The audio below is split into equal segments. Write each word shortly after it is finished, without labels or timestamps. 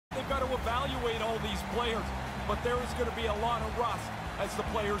got to evaluate all these players, but there is going to be a lot of rust as the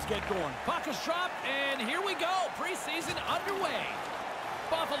players get going. Puck is dropped, and here we go. Preseason underway.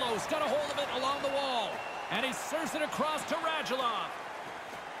 Buffalo's got a hold of it along the wall, and he serves it across to Radulov.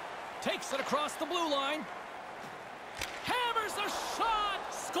 Takes it across the blue line. Hammers a shot.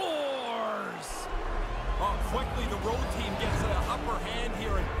 Scores! Oh, quickly the road team gets an upper hand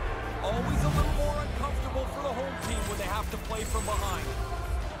here, and always a little more uncomfortable for the home team when they have to play from behind.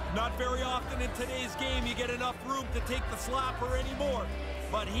 Not very often in today's game you get enough room to take the slapper anymore,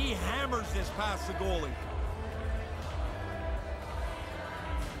 but he hammers this past the goalie.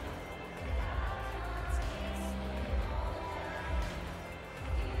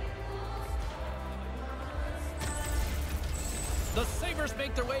 The Sabres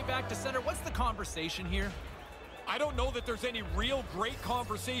make their way back to center. What's the conversation here? I don't know that there's any real great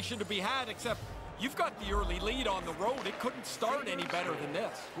conversation to be had, except you've got the early lead on the road. It couldn't start any better than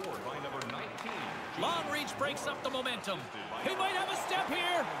this. Scored by number 19. Long reach breaks up the momentum. He might have a step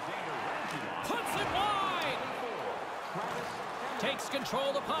here. Puts it wide. Takes control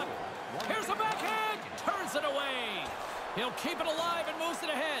of the puck. Here's a backhand. Turns it away. He'll keep it alive and moves it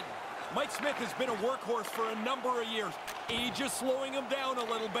ahead. Mike Smith has been a workhorse for a number of years. Age is slowing him down a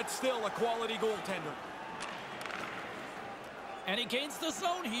little, but still a quality goaltender. And he gains the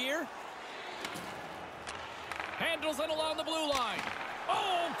zone here. Handles it along the blue line.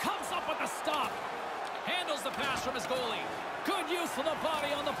 Oh, comes up with the stop. Handles the pass from his goalie. Good use of the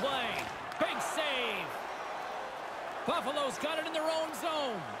body on the play. Big save. Buffalo's got it in their own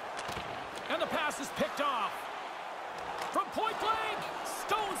zone. And the pass is picked off. From point blank,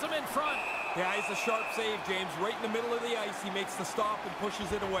 stones him in front. Yeah, it's a sharp save, James. Right in the middle of the ice, he makes the stop and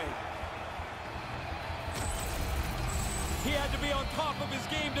pushes it away. He had to be on top of his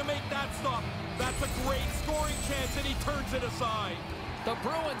game to make that stop. That's a great scoring chance, and he turns it aside. The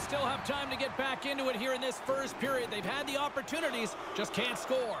Bruins still have time to get back into it here in this first period. They've had the opportunities, just can't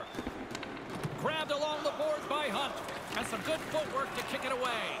score. Grabbed along the boards by Hunt, and some good footwork to kick it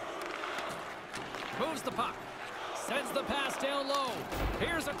away. Moves the puck. Sends the pass down low.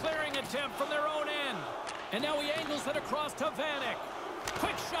 Here's a clearing attempt from their own end. And now he angles it across to Vanek.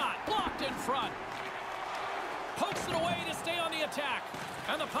 Quick shot, blocked in front. Pokes it away to stay on the attack.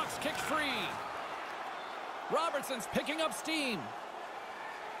 And the puck's kicked free. Robertson's picking up steam.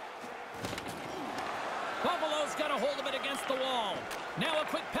 Buffalo's got a hold of it against the wall. Now a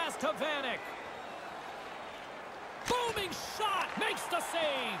quick pass to Vanek. Booming shot, makes the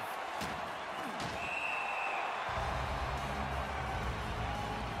save.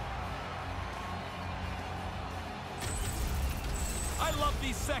 I love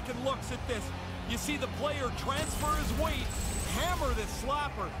these second looks at this. You see the player transfer his weight, hammer this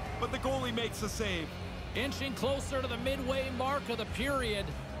slapper, but the goalie makes the save. Inching closer to the midway mark of the period.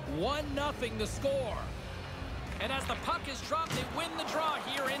 1-0 the score. And as the puck is dropped, they win the draw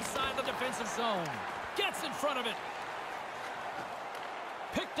here inside the defensive zone. Gets in front of it.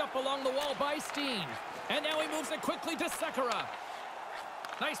 Picked up along the wall by Steen. And now he moves it quickly to Sekera.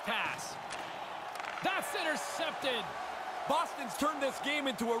 Nice pass. That's intercepted. Boston's turned this game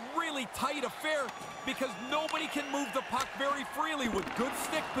into a really tight affair because nobody can move the puck very freely with good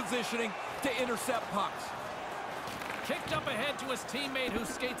stick positioning to intercept pucks. Kicked up ahead to his teammate who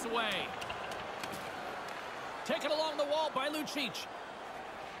skates away. Taken along the wall by Lucic.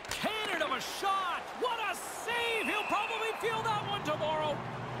 Cannon of a shot. What a save. He'll probably feel that one tomorrow.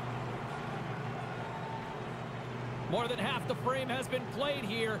 More than half the frame has been played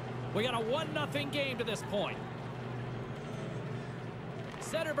here. We got a 1-0 game to this point.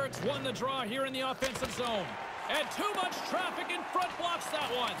 Zetterberg's won the draw here in the offensive zone. And too much traffic in front blocks that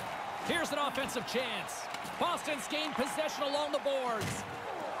one. Here's an offensive chance. Boston's gained possession along the boards.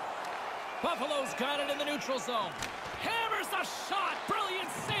 Buffalo's got it in the neutral zone. Hammers the shot. Brilliant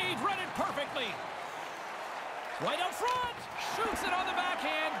save. Read it perfectly. Right up front. Shoots it on the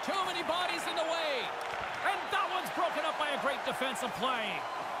backhand. Too many bodies in the way. And that one's broken up by a great defensive play.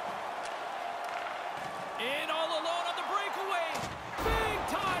 In all alone on the breakaway. Big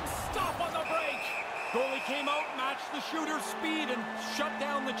time stop on the break. Goalie came out, matched the shooter's speed, and shut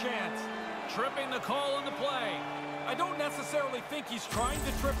down the chance. Tripping the call on the play. I don't necessarily think he's trying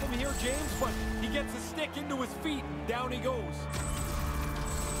to trip him here, James, but he gets a stick into his feet, and down he goes.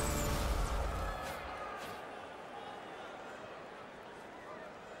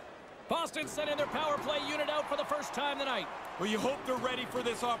 Boston sending their power play unit out for the first time tonight. Well, you hope they're ready for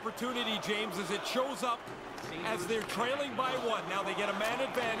this opportunity, James, as it shows up as they're trailing by one. Now they get a man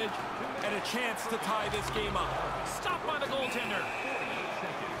advantage and a chance to tie this game up. Stopped by the goaltender.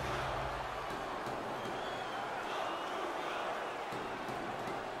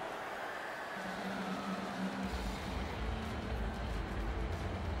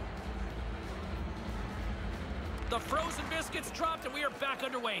 The frozen biscuits dropped, and we are back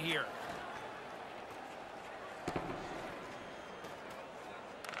underway here.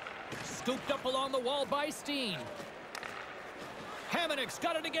 Scooped up along the wall by Steen. Hamonic's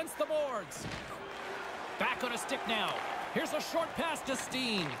got it against the boards. Back on a stick now. Here's a short pass to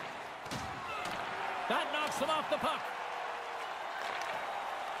Steen. That knocks him off the puck.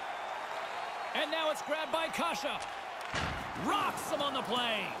 And now it's grabbed by Kasha. Rocks him on the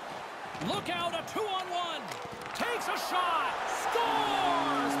play. Look out, a 2-on-1. Takes a shot.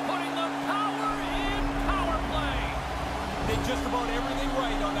 Scores! Putting the power in power play. They just about everything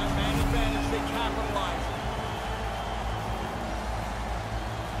right on that man advantage. They capitalized.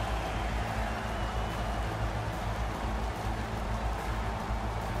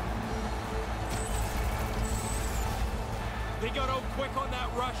 They got out quick on that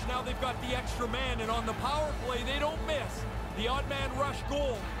rush. Now they've got the extra man, and on the power play, they don't miss. The odd man rush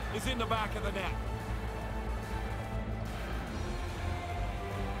goal is in the back of the net.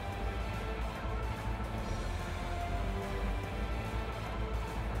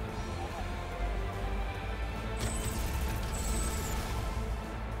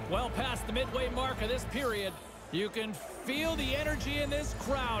 Well past the midway mark of this period, you can feel the energy in this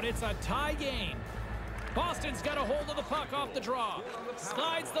crowd. It's a tie game. Boston's got a hold of the puck off the draw.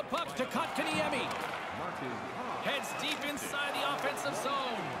 Slides the puck to Kotkaniemi. Heads deep inside the offensive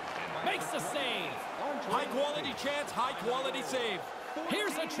zone. Makes the save. High quality chance, high quality save.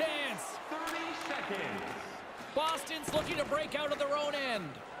 Here's a chance. 30 seconds. Boston's looking to break out of their own end.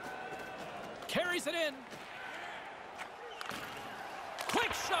 Carries it in.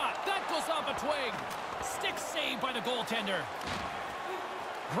 Quick shot. That goes off a twig. Stick save by the goaltender.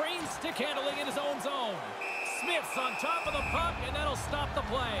 Green stick handling in his own zone. Smith's on top of the puck, and that'll stop the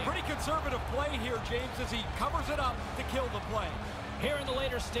play. Pretty conservative play here, James, as he covers it up to kill the play. Here in the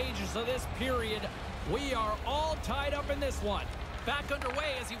later stages of this period, we are all tied up in this one. Back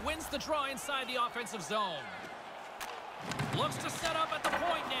underway as he wins the draw inside the offensive zone. Looks to set up at the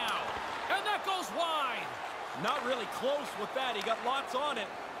point now. And that goes wide. Not really close with that. He got lots on it,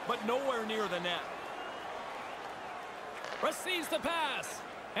 but nowhere near the net. Receives the pass.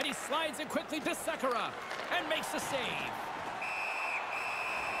 And he slides it quickly to Sekera and makes the save.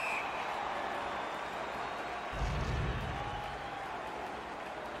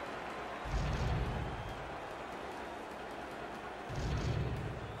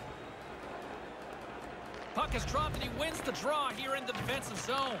 Puck is dropped and he wins the draw here in the defensive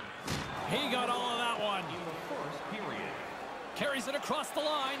zone. He got all of that one. In the first period. Carries it across the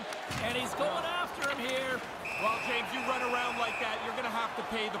line, and he's going after him here. Well, James, you run around like that, you're going to have to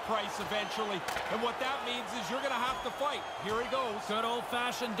pay the price eventually. And what that means is you're going to have to fight. Here he goes. Good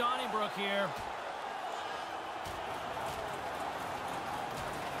old-fashioned Donnybrook here.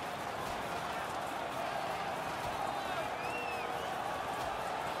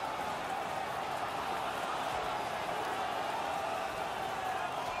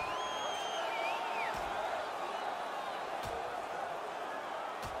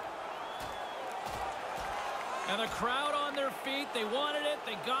 And the crowd on their feet, they wanted it,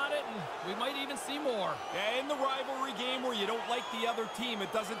 they got it, and we might even see more. Yeah, in the rivalry game where you don't like the other team,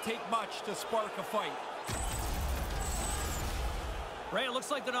 it doesn't take much to spark a fight. Ray, it looks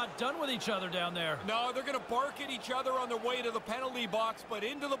like they're not done with each other down there. No, they're going to bark at each other on their way to the penalty box, but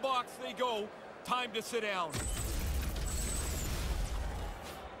into the box they go. Time to sit down.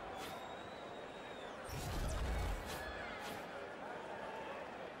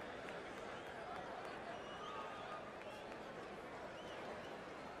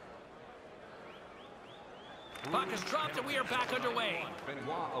 Puck is dropped and we are back underway.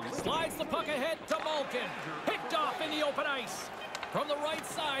 Slides the puck ahead to Malkin. Picked off in the open ice. From the right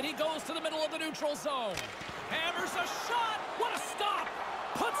side, he goes to the middle of the neutral zone. Hammers a shot. What a stop.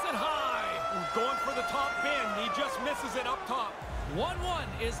 Puts it high. Going for the top bin. He just misses it up top. 1-1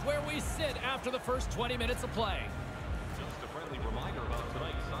 is where we sit after the first 20 minutes of play. Just a friendly reminder about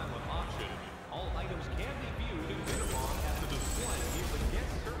tonight's silent auction. All items can be viewed and bid upon at the display near the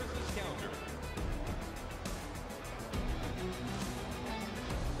guest services counter.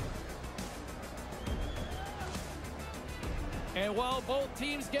 And while both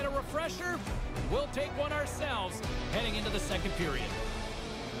teams get a refresher, we'll take one ourselves heading into the second period.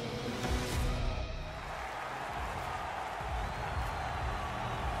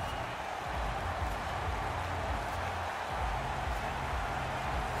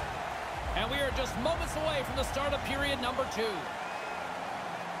 And we are just moments away from the start of period number 2.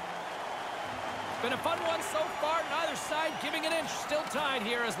 Been a fun one so far. Neither side giving an inch. Still tied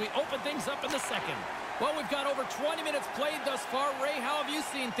here as we open things up in the second. Well, we've got over 20 minutes played thus far. Ray, how have you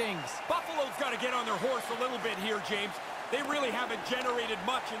seen things? Buffalo's got to get on their horse a little bit here, James. They really haven't generated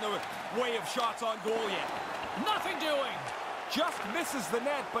much in the way of shots on goal yet. Nothing doing. Just misses the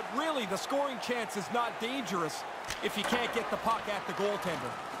net, but really the scoring chance is not dangerous if you can't get the puck at the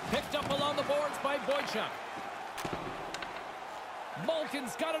goaltender. Picked up along the boards by Boychuk.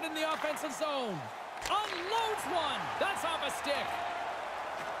 Malkin's got it in the offensive zone. Unloads one. That's off a stick.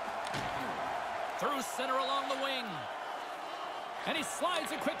 Through center along the wing. And he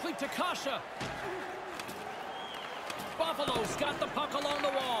slides it quickly to Kasha. Buffalo's got the puck along the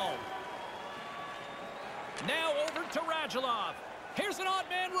wall. Now over to Radulov. Here's an odd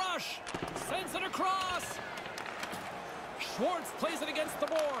man rush. Sends it across. Schwartz plays it against the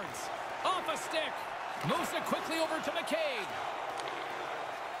boards. Off a stick. Moves it quickly over to McCabe.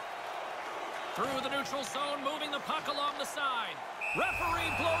 Through the neutral zone, moving the puck along the side.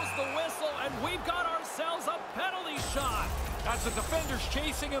 Referee blows the whistle, and we've got ourselves a penalty shot. As the defender's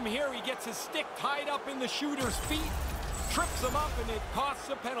chasing him here, he gets his stick tied up in the shooter's feet, trips him up, and it costs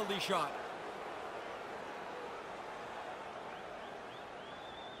a penalty shot.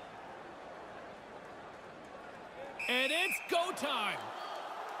 And it's go time.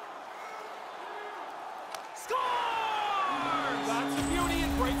 Scores! That's the beauty.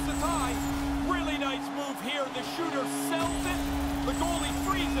 It breaks the tie. Really nice move here. The shooter sells it. The goalie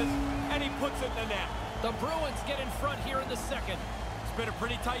freezes, and he puts it in the net. The Bruins get in front here in the second. It's been a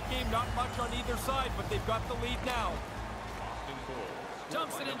pretty tight game. Not much on either side, but they've got the lead now.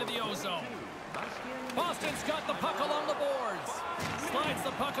 Dumps it into the ozone. Boston's got the puck along the boards. Slides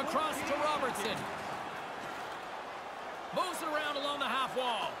the puck across to Robertson. Moves it around along the half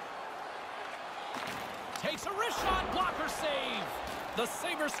wall. Takes a wrist shot, blocker save. The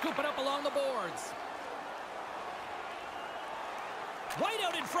Sabres scoop it up along the boards. Right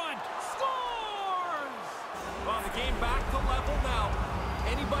out in front. Scores! Well, the game back to level now.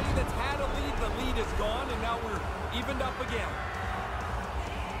 Anybody that's had a lead, the lead is gone, and now we're evened up again.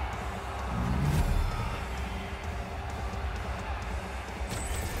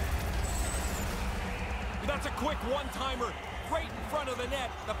 That's a quick one-timer right in front of the net.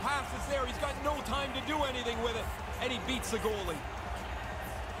 The pass is there. He's got no time to do anything with it, and he beats the goalie.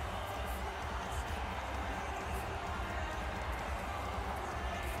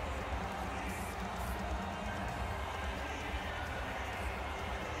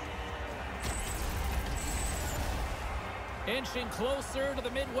 Inching closer to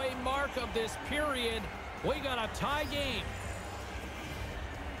the midway mark of this period. We got a tie game.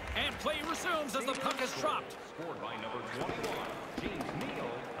 And play resumes as the puck is dropped. Scored by number 21, chnnael,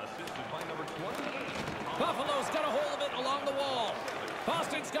 assisted by number 28. Buffalo's got a hold of it along the wall.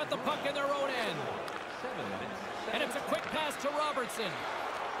 Boston's got the puck in their own end. 7 minutes. And it's a quick pass to Robertson.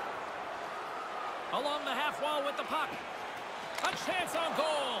 Along the half wall with the puck. A chance on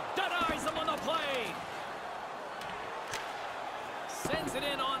goal. Denies him on the play. Sends it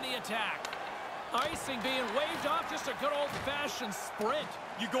in on the attack. Icing being waved off, just a good old-fashioned sprint.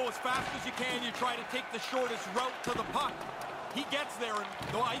 You go as fast as you can. You try to take the shortest route to the puck. He gets there, and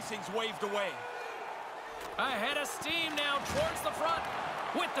the icing's waved away. Ahead of steam now towards the front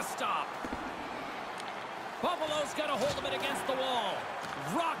with the stop. Buffalo's got a hold of it against the wall.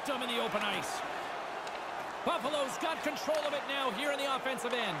 Rocked him in the open ice. Buffalo's got control of it now here in the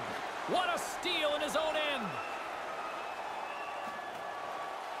offensive end. What a steal in his own end.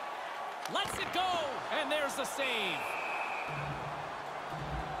 Lets it go, and there's the save.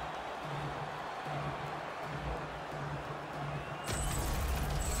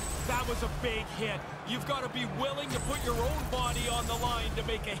 That was a big hit. You've got to be willing to put your own body on the line to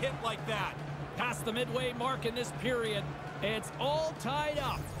make a hit like that. Past the midway mark in this period, it's all tied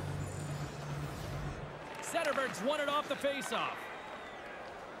up. Zetterberg's won it off the faceoff.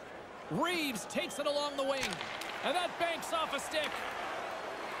 Reeves takes it along the wing, and that banks off a stick.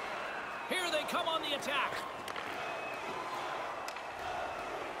 Here they come on the attack.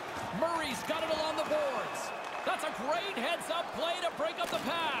 Murray's got it along the boards. That's a great heads-up play to break up the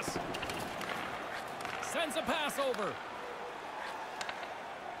pass. Sends a pass over.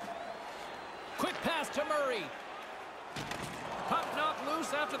 Quick pass to Murray. Puck knocked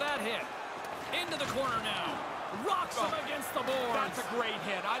loose after that hit. Into the corner now. Rocks him against the boards. That's a great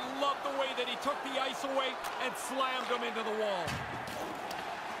hit. I love the way that he took the ice away and slammed him into the wall.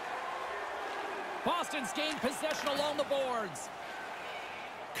 Boston's gained possession along the boards.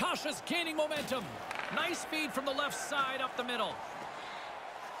 Kasha's gaining momentum. Nice feed from the left side up the middle.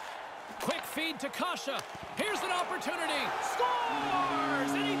 Quick feed to Kasha. Here's an opportunity.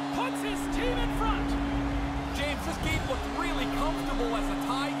 Scores! And he puts his team in front. James, this game looked really comfortable as a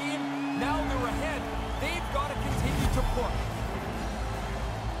tie game. Now they're ahead. They've got to continue to push.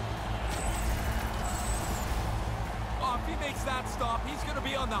 If he makes that stop, he's going to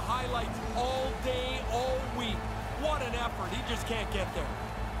be on the highlights all day, all week. What an effort. He just can't get there.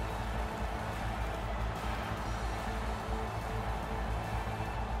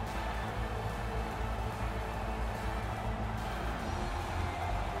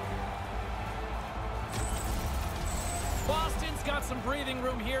 Boston's got some breathing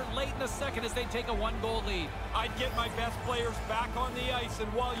room here late in the second as they take a one-goal lead. I'd get my best players back on the ice,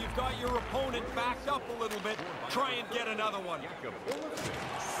 and while you've got your opponent backed up a little bit, try and get another one.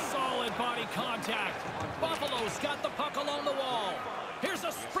 Solid body contact. Buffalo's got the puck along the wall. Here's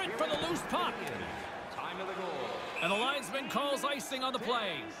a sprint for the loose puck. Time of the goal. And the linesman calls icing on the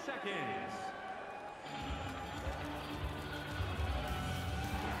play. Seconds.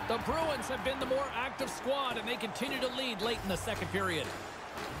 The Bruins have been the more active squad, and they continue to lead late in the second period.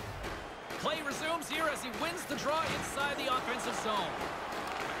 Play resumes here as he wins the draw inside the offensive zone.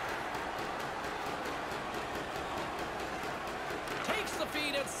 Takes the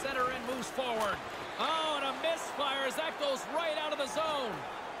feed at center and moves forward. Oh, and a misfire as that goes right out of the zone.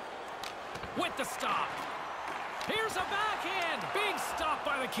 With the stop. Here's a backhand. Big stop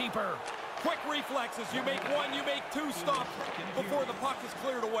by the keeper. Quick reflexes. You make one, you make two stops before the puck is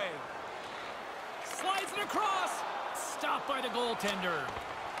cleared away. Slides it across. Stopped by the goaltender.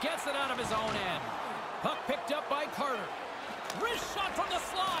 Gets it out of his own end. Puck picked up by Carter. Wrist shot from the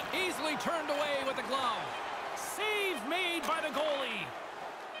slot. Easily turned away with the glove. Save made by the goalie.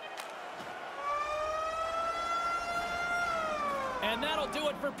 And that'll do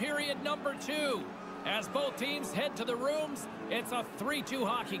it for period number 2. As both teams head to the rooms, it's a 3-2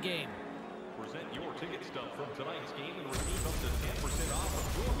 hockey game. Present your ticket stub from tonight's game and receive up to 10% off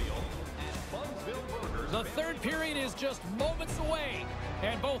of your meal at Bunsville Burgers. The third period is just moments away,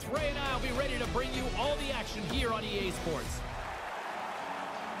 and both Ray and I will be ready to bring you all the action here on EA Sports.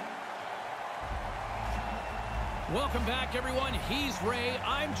 Welcome back, everyone. He's Ray,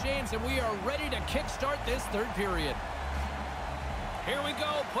 I'm James, and we are ready to kickstart this third period. Here we go.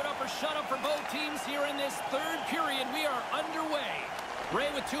 Put up or shut up for both teams here in this third period. We are underway. Ray,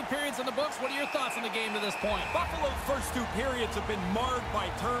 with 2 periods in the books, what are your thoughts on the game to this point? Buffalo's first 2 periods have been marred by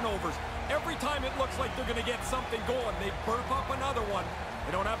turnovers. Every time it looks like they're going to get something going, they burp up another one.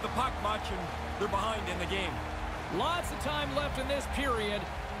 They don't have the puck much, and they're behind in the game. Lots of time left in this period.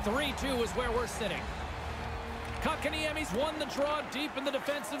 3-2 is where we're sitting. Kotkaniemi's won the draw deep in the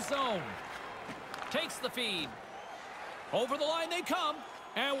defensive zone. Takes the feed. Over the line they come,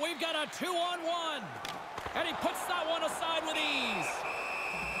 and we've got a 2-on-1. And he puts that one aside with ease.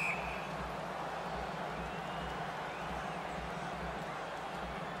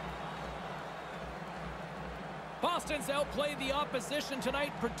 Boston's outplayed the opposition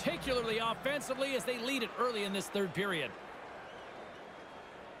tonight, particularly offensively, as they lead it early in this third period.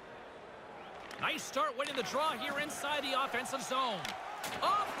 Nice start winning the draw here inside the offensive zone.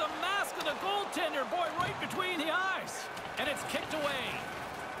 Off the mask of the goaltender, boy, right between the eyes. And it's kicked away.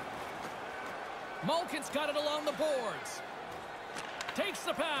 Malkin's got it along the boards. Takes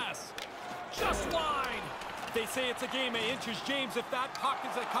the pass. Just wide. They say it's a game of inches. James, if that puck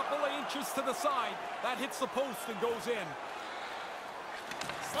is a couple of inches to the side, that hits the post and goes in.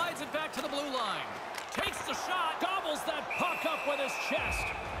 Slides it back to the blue line. Takes the shot. Gobbles that puck up with his chest.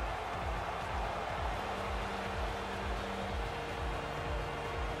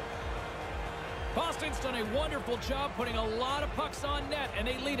 Boston's done a wonderful job putting a lot of pucks on net, and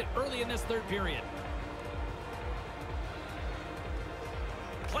they lead it early in this third period.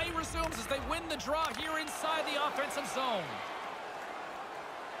 Play resumes as they win the draw here inside the offensive zone.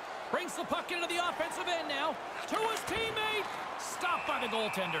 Brings the puck into the offensive end now. To his teammate. Stopped by the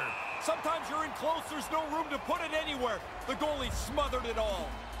goaltender. Sometimes you're in close, there's no room to put it anywhere. The goalie smothered it all.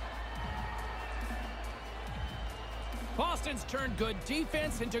 Boston's turned good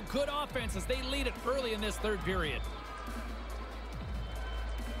defense into good offense as they lead it early in this third period.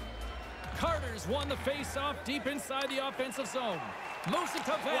 Carter's won the face-off deep inside the offensive zone. Moves it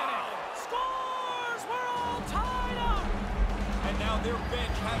to Vanek. Wow. Scores! We're all tied up! And now their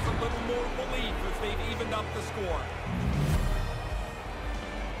bench has a little more belief as they've evened up the score.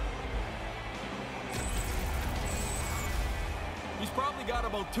 He's probably got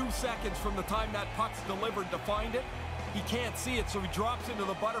about 2 seconds from the time that puck's delivered to find it. He can't see it, so he drops into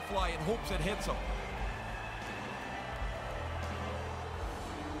the butterfly and hopes it hits him.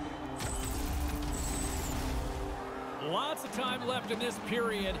 Lots of time left in this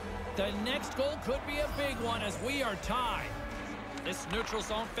period. The next goal could be a big one as we are tied. This neutral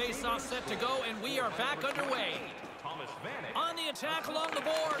zone face-off set to go, and we are back underway. On the attack along the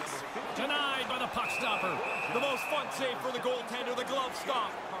boards. Denied by the puck stopper. The most fun save for the goaltender, the glove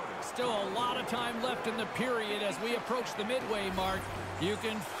stop. Still a lot of time left in the period as we approach the midway mark. You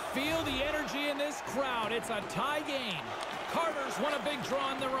can feel the energy in this crowd. It's a tie game. Carter's won a big draw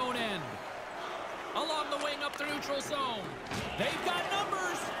on their own end. Along the wing up the neutral zone. They've got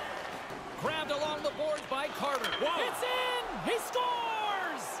numbers. Grabbed along the boards by Carter. Whoa. It's in! He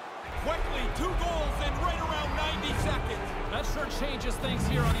scores! Quickly, 2 goals in right around 90 seconds. That sure changes things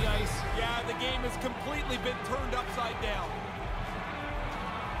here on the ice. Yeah, the game has completely been turned upside down.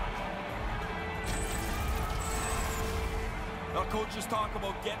 Now, coaches talk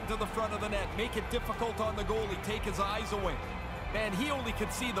about getting to the front of the net, make it difficult on the goalie, take his eyes away. Man, he only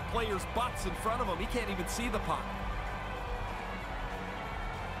can see the players' butts in front of him. He can't even see the puck.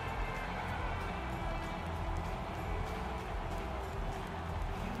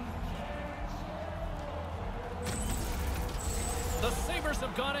 The Sabres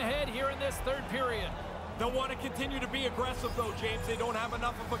have gone ahead here in this third period. They'll want to continue to be aggressive, though, James. They don't have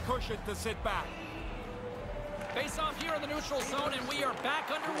enough of a cushion to sit back. Face off here in the neutral zone, and we are back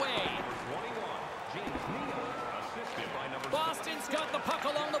underway. Boston's got the puck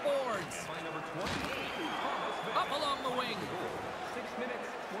along the boards. Up along the wing.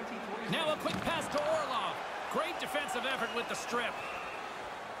 Now a quick pass to Orlov. Great defensive effort with the strip.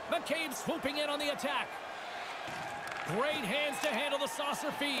 McCabe swooping in on the attack. Great hands to handle the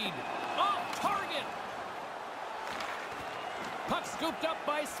saucer feed. Off target. Puck scooped up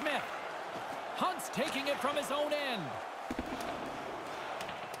by Smith. Hunt's taking it from his own end.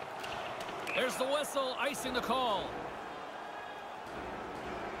 There's the whistle, icing the call.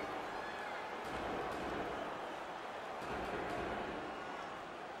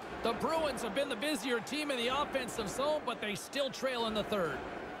 The Bruins have been the busier team in the offensive zone, but they still trail in the third.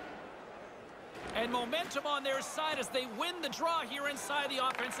 And momentum on their side as they win the draw here inside the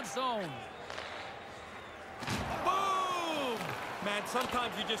offensive zone. Boom! Man,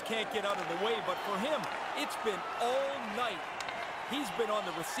 sometimes you just can't get out of the way, but for him, it's been all night. He's been on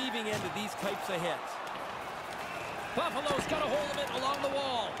the receiving end of these types of hits. Buffalo's got a hold of it along the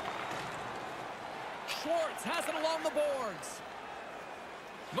wall. Schwartz has it along the boards.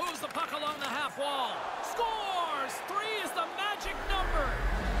 Moves the puck along the half wall. Scores! 3 is the magic number.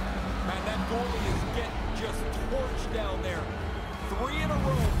 Man, that goalie is getting just torched down there. 3 in a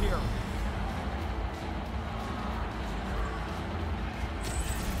row here.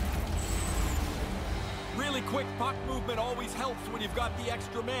 Really quick puck movement always helps when you've got the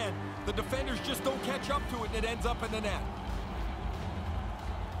extra man. The defenders just don't catch up to it, and it ends up in the net.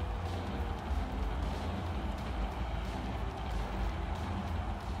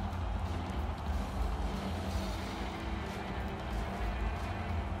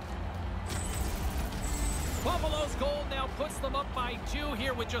 Buffalo's goal now puts them up by 2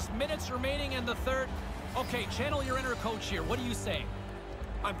 here with just minutes remaining in the third. Okay, channel your inner coach here. What do you say?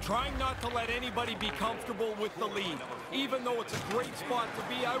 I'm trying not to let anybody be comfortable with the lead. Even though it's a great spot to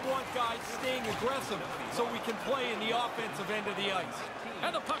be, I want guys staying aggressive so we can play in the offensive end of the ice.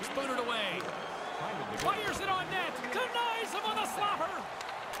 And the puck's booted away. Fires it on net. Denies him on the slapper.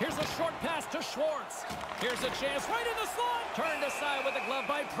 Here's a short pass to Schwartz. Here's a chance right in the slot. Turned aside with a glove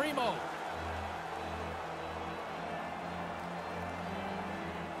by Primo.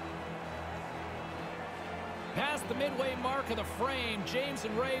 Past the midway mark of the frame, James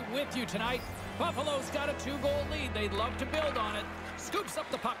and Ray with you tonight. Buffalo's got a 2-goal lead. They'd love to build on it. Scoops up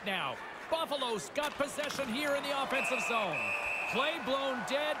the puck now. Buffalo's got possession here in the offensive zone. Play blown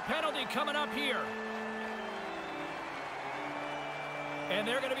dead. Penalty coming up here. And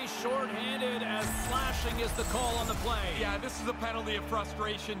they're going to be shorthanded as slashing is the call on the play. Yeah, this is a penalty of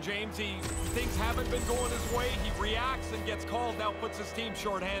frustration, James. Things haven't been going his way. He reacts and gets called, now puts his team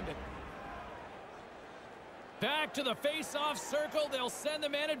shorthanded. Back to the face-off circle. They'll send the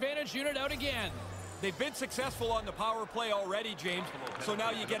man advantage unit out again. They've been successful on the power play already, James. So now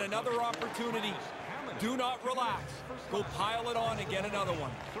you get another opportunity. Do not relax. Go pile it on and get another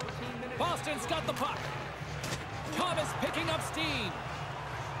one. Boston's got the puck. Thomas picking up steam.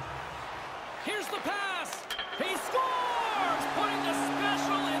 Here's the pass. He scores! Putting the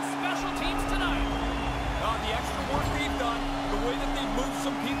special in special teams tonight. The extra work they've done, the way that they've moved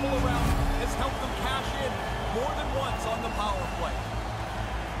some people around, has helped them cash in more than once on the power play.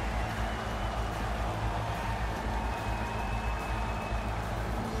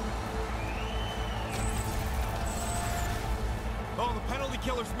 Oh, the penalty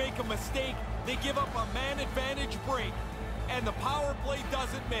killers make a mistake. They give up a man advantage break. And the power play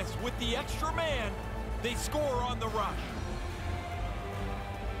doesn't miss. With the extra man, they score on the rush.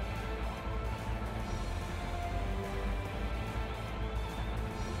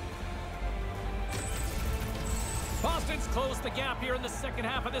 Boston's closed the gap here in the second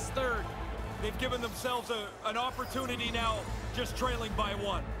half of this third. They've given themselves an opportunity now, just trailing by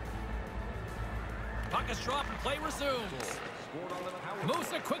 1. Puck is dropped and play resumes.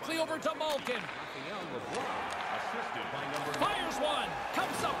 Moves it quickly over to Malkin. Fires one.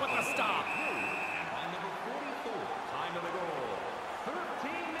 Comes up with the stop. By number 44, time of the goal.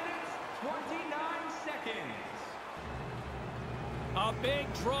 13 minutes, 29 seconds. A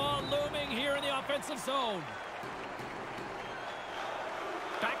big draw looming here in the offensive zone.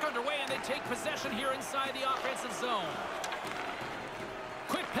 Back underway, and they take possession here inside the offensive zone.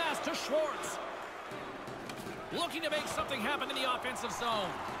 Quick pass to Schwartz. Looking to make something happen in the offensive zone.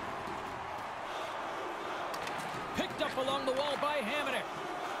 Picked up along the wall by Hamonic.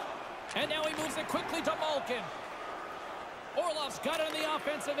 And now he moves it quickly to Malkin. Orlov's got it on the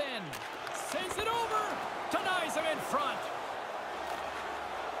offensive end. Sends it over. Denies him in front.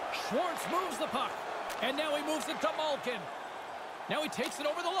 Schwartz moves the puck. And now he moves it to Malkin. Now he takes it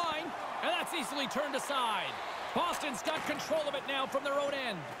over the line. And that's easily turned aside. Boston's got control of it now from their own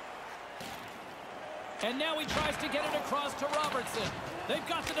end. And now he tries to get it across to Robertson. They've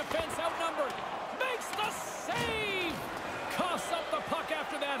got the defense outnumbered. Makes the save! Coughs up the puck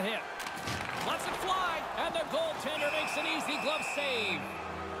after that hit. Lets it fly, and the goaltender makes an easy glove save.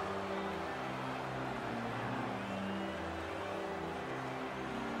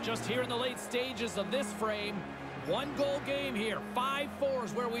 Just here in the late stages of this frame, 1-goal game here. 5-4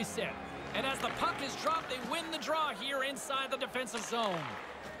 is where we sit. And as the puck is dropped, they win the draw here inside the defensive zone.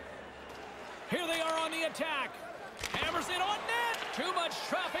 Here they are on the attack. Hammers it on net. Too much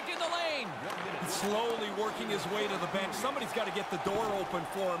traffic in the lane. He's slowly working his way to the bench. Somebody's got to get the door open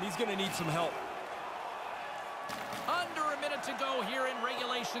for him. He's going to need some help. Under a minute to go here in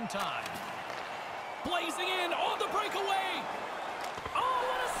regulation time. Blazing in on the breakaway. Oh,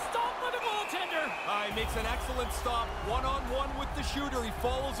 what a stop by the goaltender. He makes an excellent stop. One-on-one with the shooter. He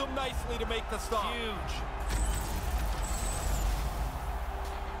follows him nicely to make the stop. Huge.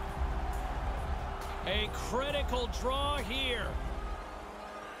 A critical draw here.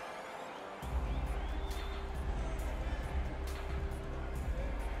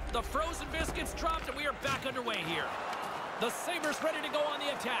 The frozen biscuits dropped, and we are back underway here. The Sabres ready to go on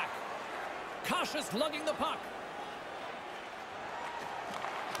the attack. Kasha's lugging the puck.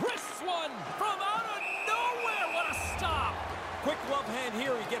 Wrists one from out of nowhere. What a stop. Quick glove hand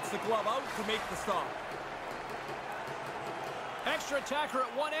here. He gets the glove out to make the stop. Extra attacker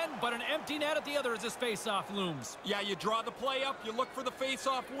at one end, but an empty net at the other as this face-off looms. Yeah, you draw the play up, you look for the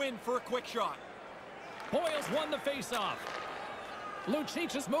face-off win for a quick shot. Boyles won the face-off.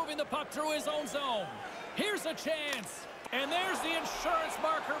 Lucic is moving the puck through his own zone. Here's a chance. And there's the insurance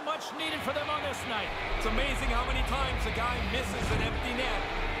marker, much needed for them on this night. It's amazing how many times a guy misses an empty net,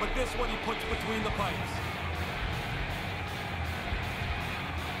 but this one he puts between the pipes.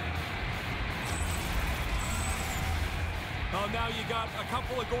 Well, now you got a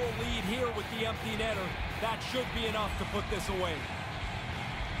couple of goal lead here with the empty netter. That should be enough to put this away.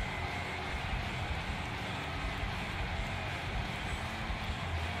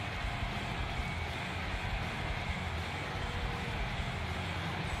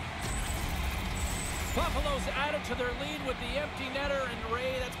 Buffalo's added to their lead with the empty netter, and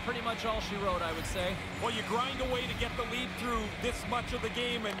Ray, that's pretty much all she wrote, I would say. Well, you grind away to get the lead through this much of the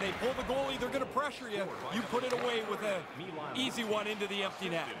game, and they pull the goalie, they're going to pressure you. You put it away with an easy one into the empty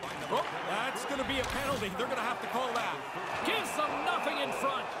net. Oh, that's going to be a penalty. They're going to have to call that. Gives them nothing in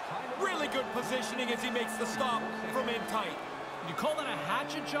front. Really good positioning as he makes the stop from in tight. You call that a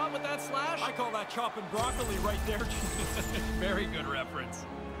hatchet job with that slash? I call that chopping broccoli right there. Very good reference.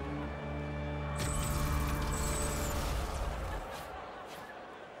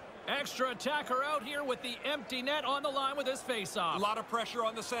 Extra attacker out here with the empty net on the line with his face-off. A lot of pressure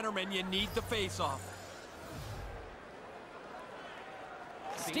on the centerman. You need the face-off.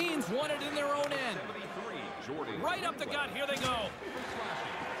 Steens won it in their own end. Right up the gut. Here they go.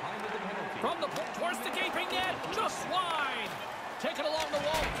 From the point towards the gaping net. Just wide. Taken along the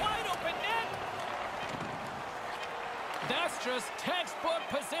wall. Wide open net. That's just textbook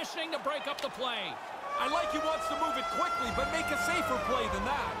positioning to break up the play. I like he wants to move it quickly, but make a safer play than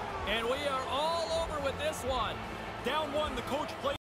that. And we are all over with this one. Down one, the coach plays.